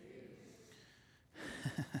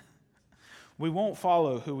 We won't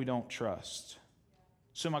follow who we don't trust.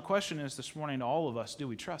 So my question is this morning to all of us, do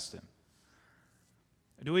we trust him?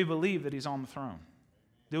 Do we believe that he's on the throne?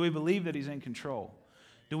 Do we believe that he's in control?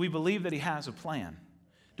 Do we believe that he has a plan?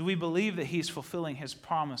 Do we believe that he's fulfilling his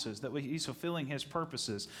promises, that he's fulfilling his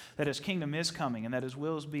purposes, that his kingdom is coming, and that his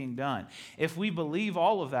will is being done? If we believe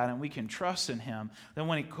all of that and we can trust in him, then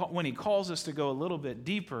when he calls us to go a little bit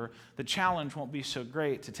deeper, the challenge won't be so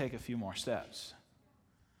great to take a few more steps.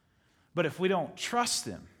 But if we don't trust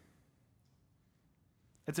him,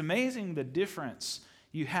 it's amazing the difference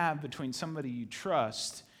you have between somebody you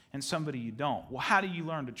trust and somebody you don't. Well, how do you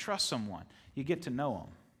learn to trust someone? You get to know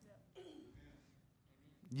them.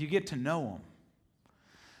 You get to know them.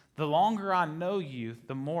 The longer I know you,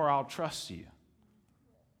 the more I'll trust you.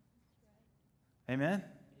 Amen?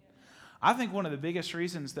 I think one of the biggest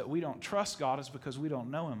reasons that we don't trust God is because we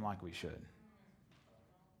don't know him like we should.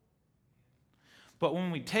 But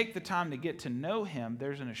when we take the time to get to know him,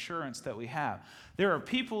 there's an assurance that we have. There are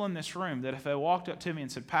people in this room that if they walked up to me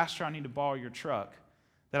and said, Pastor, I need to borrow your truck,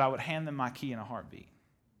 that I would hand them my key in a heartbeat.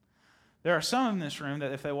 There are some in this room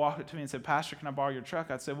that if they walked up to me and said, Pastor, can I borrow your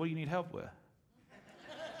truck? I'd say, what do you need help with?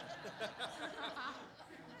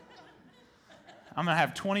 I'm going to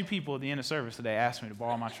have 20 people at the end of service today ask me to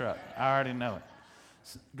borrow my truck. I already know it.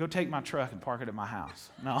 Go take my truck and park it at my house.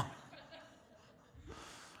 No.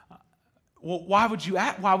 Well, why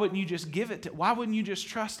wouldn't you just give it to, why wouldn't you just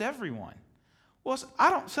trust everyone? Well,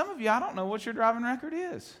 some of you, I don't know what your driving record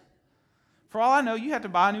is. For all I know, you have to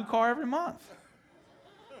buy a new car every month.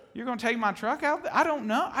 You're going to take my truck out? I don't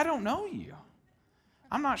know you.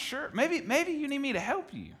 I'm not sure. Maybe you need me to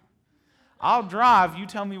help you. I'll drive, you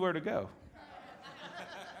tell me where to go.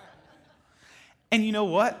 And you know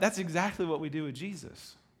what? That's exactly what we do with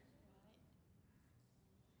Jesus.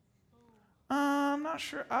 I'm not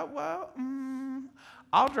sure.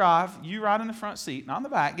 I'll drive. You ride in the front seat, not in the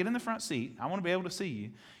back. Get in the front seat. I want to be able to see you.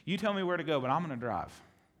 You tell me where to go, but I'm going to drive.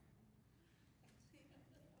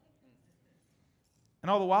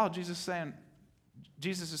 And all the while, Jesus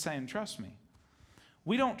is saying, trust me.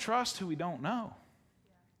 We don't trust who we don't know.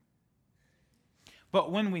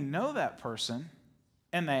 But when we know that person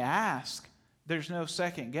and they ask, there's no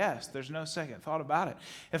second guess. There's no second thought about it.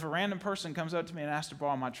 If a random person comes up to me and asks to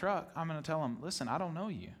borrow my truck, I'm going to tell them, listen, I don't know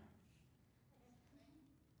you.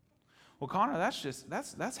 Well, Connor,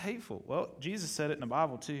 that's hateful. Well, Jesus said it in the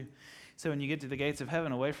Bible too. He said, when you get to the gates of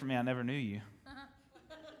heaven, away from me, I never knew you.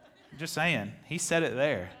 Just saying. He said it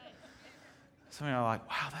there. Some of you are like,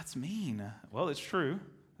 wow, that's mean. Well, it's true.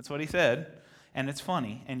 That's what he said. And it's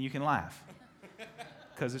funny, and you can laugh.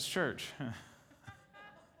 Because it's church.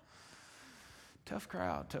 Tough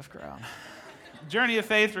crowd. Journey of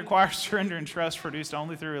faith requires surrender and trust produced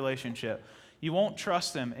only through relationship. You won't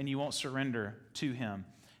trust him and you won't surrender to him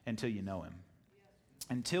until you know him.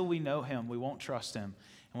 Until we know him, we won't trust him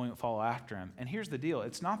and we won't follow after him. And here's the deal.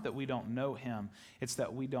 It's not that we don't know him. It's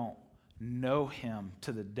that we don't know him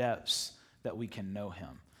to the depths that we can know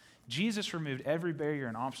him. Jesus removed every barrier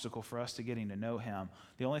and obstacle for us to getting to know him.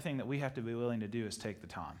 The only thing that we have to be willing to do is take the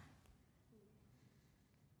time.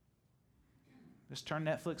 Just turn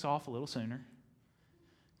Netflix off a little sooner.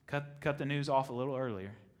 Cut the news off a little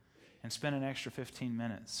earlier. And spend an extra 15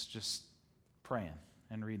 minutes just praying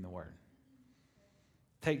and reading the Word.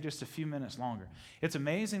 Take just a few minutes longer. It's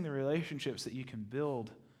amazing the relationships that you can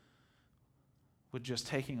build with just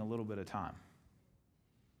taking a little bit of time.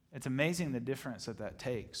 It's amazing the difference that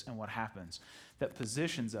takes and what happens that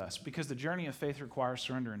positions us, because the journey of faith requires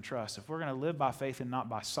surrender and trust. If we're going to live by faith and not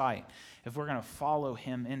by sight, if we're going to follow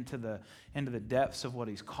him into the depths of what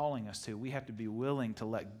he's calling us to, we have to be willing to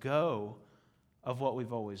let go of what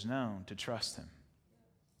we've always known to trust him.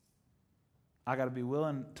 I got to be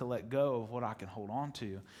willing to let go of what I can hold on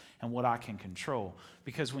to and what I can control,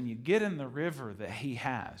 because when you get in the river that he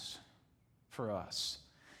has for us,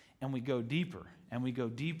 and we go deeper, and we go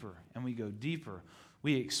deeper, and we go deeper,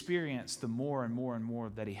 we experience the more and more and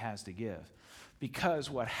more that he has to give. Because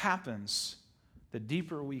what happens, the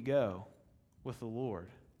deeper we go with the Lord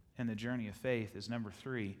in the journey of faith, is number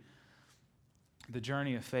 3, the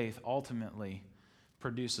journey of faith ultimately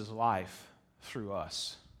produces life through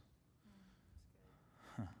us.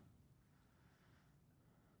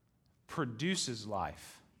 Produces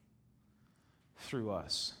life through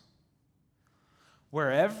us.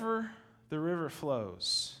 Wherever the river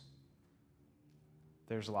flows,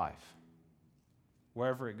 there's life.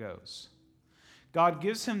 Wherever it goes. God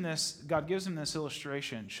gives him this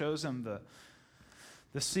illustration, shows him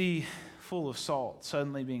the sea full of salt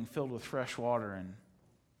suddenly being filled with fresh water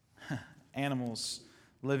and animals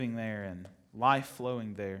living there and life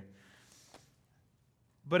flowing there.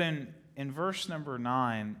 But in verse number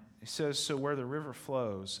 9, it says, so where the river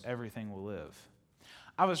flows, everything will live.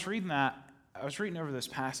 I was reading over this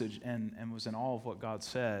passage and was in awe of what God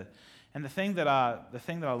said. And the thing that I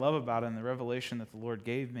love about it, and the revelation that the Lord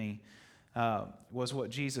gave me, was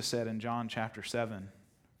what Jesus said in John chapter 7,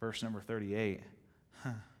 verse number 38.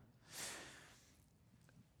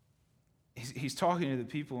 He's talking to the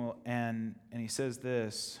people, and he says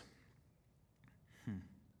this,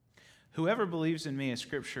 whoever believes in me, as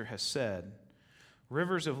Scripture has said,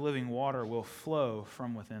 rivers of living water will flow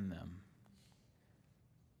from within them.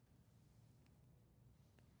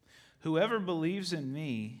 Whoever believes in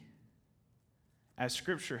me, as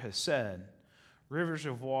Scripture has said, rivers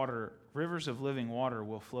of living water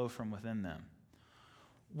will flow from within them.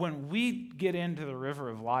 When we get into the river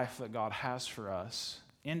of life that God has for us,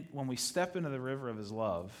 when we step into the river of his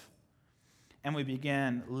love, and we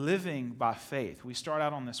begin living by faith, we start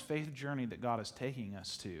out on this faith journey that God is taking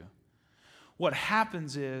us to. What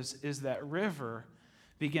happens is that river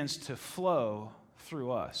begins to flow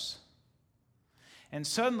through us. And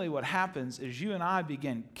suddenly what happens is you and I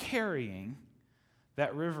begin carrying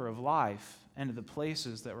that river of life into the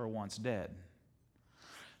places that were once dead.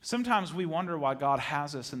 Sometimes we wonder why God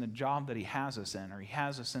has us in the job that he has us in, or he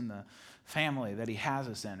has us in the family that he has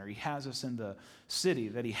us in, or he has us in the city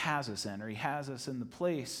that he has us in, or he has us in the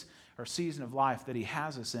place or season of life that he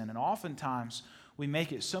has us in. And oftentimes we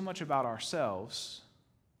make it so much about ourselves,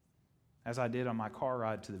 as I did on my car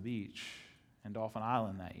ride to the beach in Dolphin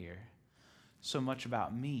Island that year, so much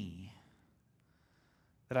about me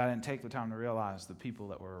that I didn't take the time to realize the people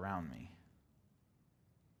that were around me.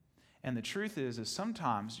 And the truth is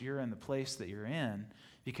sometimes you're in the place that you're in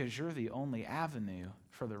because you're the only avenue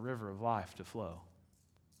for the river of life to flow.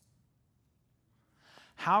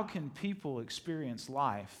 How can people experience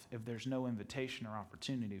life if there's no invitation or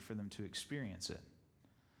opportunity for them to experience it?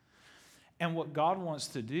 And what God wants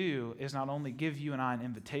to do is not only give you and I an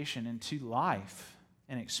invitation into life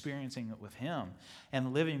and experiencing it with him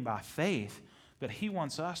and living by faith, but he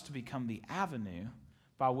wants us to become the avenue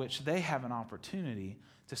by which they have an opportunity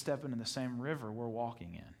to step into the same river we're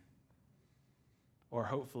walking in. Or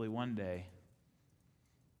hopefully one day,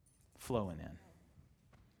 flowing in.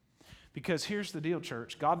 Because here's the deal,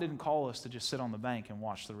 church. God didn't call us to just sit on the bank and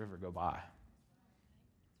watch the river go by.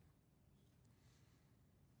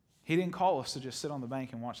 He didn't call us to just sit on the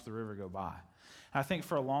bank and watch the river go by. And I think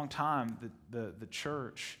for a long time, the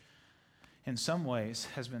church, in some ways,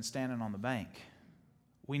 has been standing on the bank.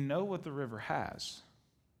 We know what the river has,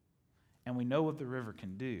 and we know what the river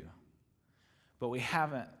can do, but we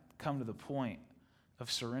haven't come to the point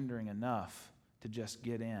of surrendering enough to just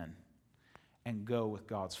get in and go with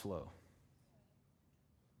God's flow.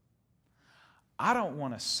 I don't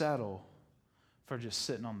want to settle for just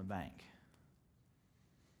sitting on the bank.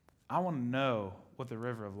 I want to know what the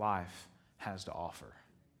river of life has to offer.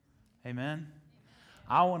 Amen?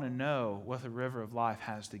 I want to know what the river of life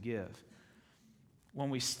has to give. When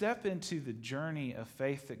we step into the journey of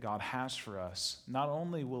faith that God has for us, not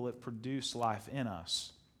only will it produce life in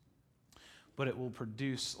us, but it will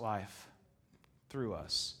produce life through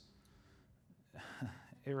us.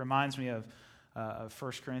 It reminds me of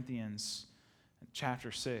 1 Corinthians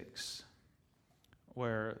chapter 6,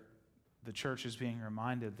 where the church is being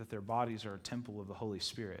reminded that their bodies are a temple of the Holy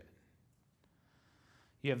Spirit.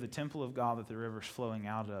 You have the temple of God that the river's flowing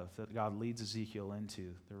out of, that God leads Ezekiel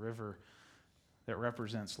into, the river that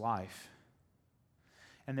represents life.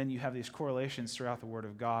 And then you have these correlations throughout the Word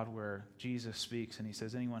of God where Jesus speaks and he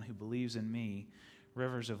says, anyone who believes in me,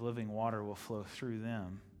 rivers of living water will flow through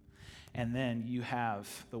them. And then you have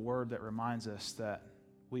the Word that reminds us that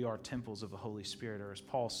we are temples of the Holy Spirit. Or as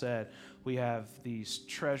Paul said, we have this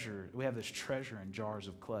treasure in jars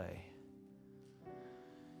of clay.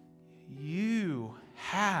 You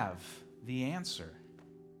have the answer.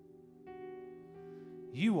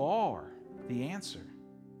 You are the answer.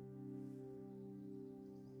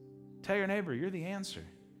 Tell your neighbor, you're the answer.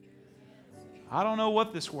 I don't know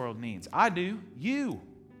what this world needs. I do. You.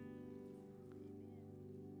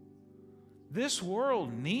 This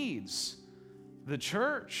world needs the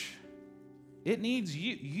church. It needs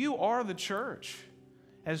you. You are the church.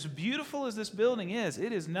 As beautiful as this building is,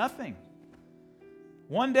 it is nothing.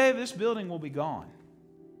 One day this building will be gone.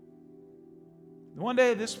 One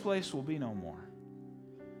day this place will be no more.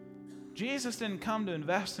 Jesus didn't come to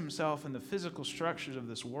invest himself in the physical structures of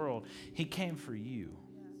this world. He came for you.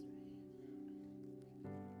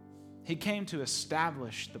 He came to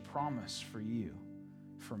establish the promise for you,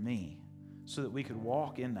 for me, so that we could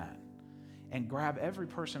walk in that and grab every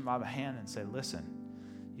person by the hand and say, listen,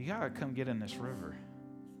 you got to come get in this river.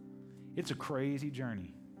 It's a crazy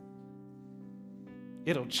journey.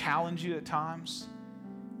 It'll challenge you at times.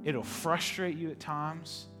 It'll frustrate you at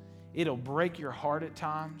times. It'll break your heart at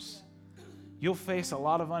times. You'll face a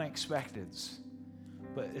lot of unexpecteds.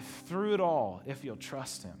 But through it all, if you'll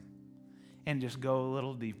trust him and just go a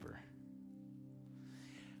little deeper.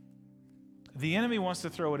 The enemy wants to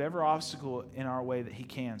throw whatever obstacle in our way that he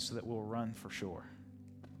can so that we'll run for shore.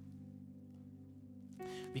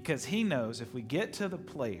 Because he knows if we get to the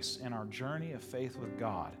place in our journey of faith with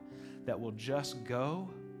God that we'll just go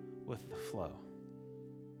with the flow,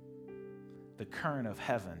 the current of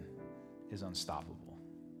heaven is unstoppable.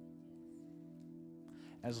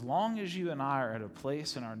 As long as you and I are at a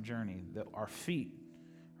place in our journey that our feet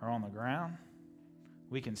are on the ground,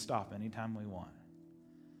 we can stop anytime we want.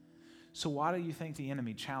 So why do you think the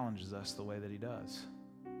enemy challenges us the way that he does?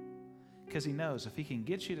 Because he knows if he can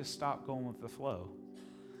get you to stop going with the flow,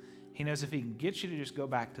 he knows if he can get you to just go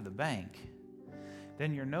back to the bank,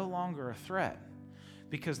 then you're no longer a threat,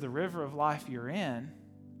 because the river of life you're in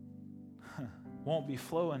won't be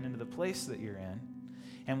flowing into the place that you're in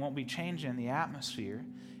and won't be changing the atmosphere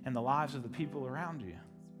and the lives of the people around you.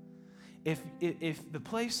 If the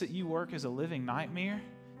place that you work is a living nightmare,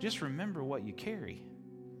 just remember what you carry.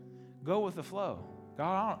 Go with the flow.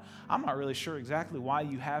 God, I'm not really sure exactly why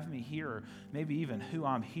you have me here, or maybe even who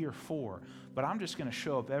I'm here for, but I'm just going to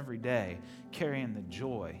show up every day carrying the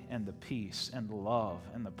joy and the peace and the love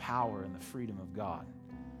and the power and the freedom of God.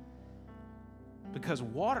 Because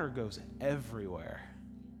water goes everywhere.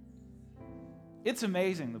 It's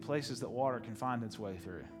amazing the places that water can find its way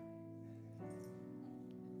through.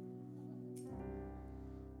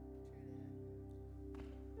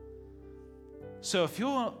 So if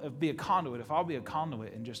you'll be a conduit, if I'll be a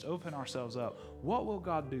conduit and just open ourselves up, what will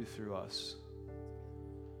God do through us?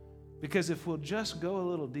 Because if we'll just go a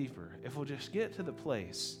little deeper, if we'll just get to the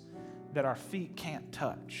place that our feet can't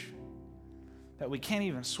touch, that we can't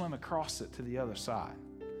even swim across it to the other side,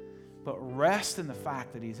 but rest in the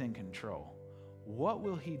fact that He's in control, what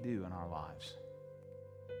will He do in our lives?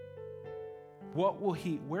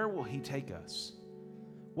 Where will He take us?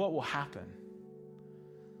 What will happen?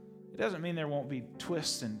 It doesn't mean there won't be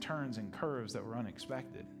twists and turns and curves that were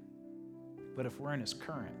unexpected. But if we're in His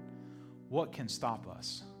current, what can stop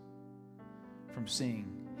us from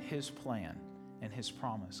seeing His plan and His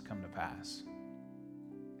promise come to pass?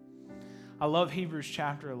 I love Hebrews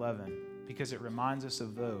chapter 11 because it reminds us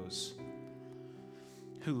of those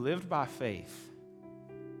who lived by faith,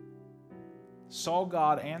 saw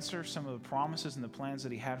God answer some of the promises and the plans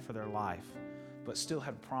that He had for their life, but still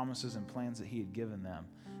had promises and plans that He had given them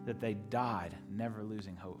that they died never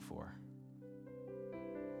losing hope for.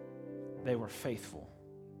 They were faithful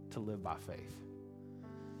to live by faith.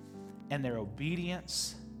 And their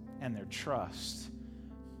obedience and their trust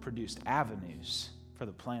produced avenues for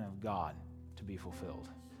the plan of God to be fulfilled.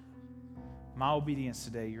 My obedience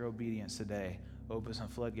today, your obedience today, opens some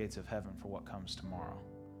floodgates of heaven for what comes tomorrow.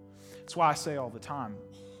 That's why I say all the time,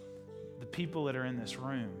 the people that are in this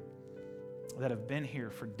room that have been here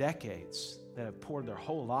for decades, that have poured their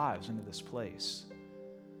whole lives into this place,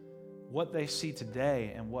 what they see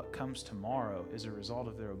today and what comes tomorrow is a result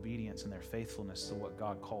of their obedience and their faithfulness to what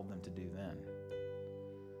God called them to do then.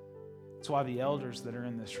 It's why the elders that are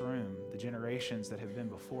in this room, the generations that have been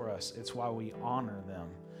before us, it's why we honor them.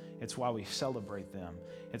 It's why we celebrate them.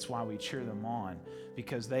 It's why we cheer them on,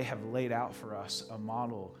 because they have laid out for us a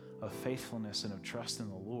model of faithfulness and of trust in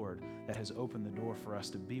the Lord that has opened the door for us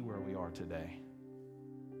to be where we are today.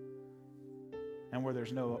 And where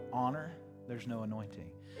there's no honor, there's no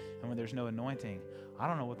anointing. And when there's no anointing, I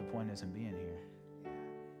don't know what the point is in being here.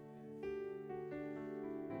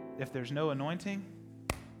 If there's no anointing,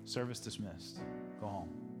 service dismissed. Go home.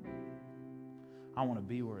 I want to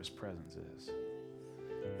be where His presence is.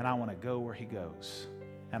 And I want to go where He goes.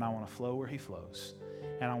 And I want to flow where He flows.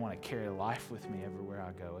 And I want to carry life with me everywhere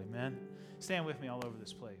I go. Amen? Stand with me all over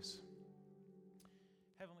this place.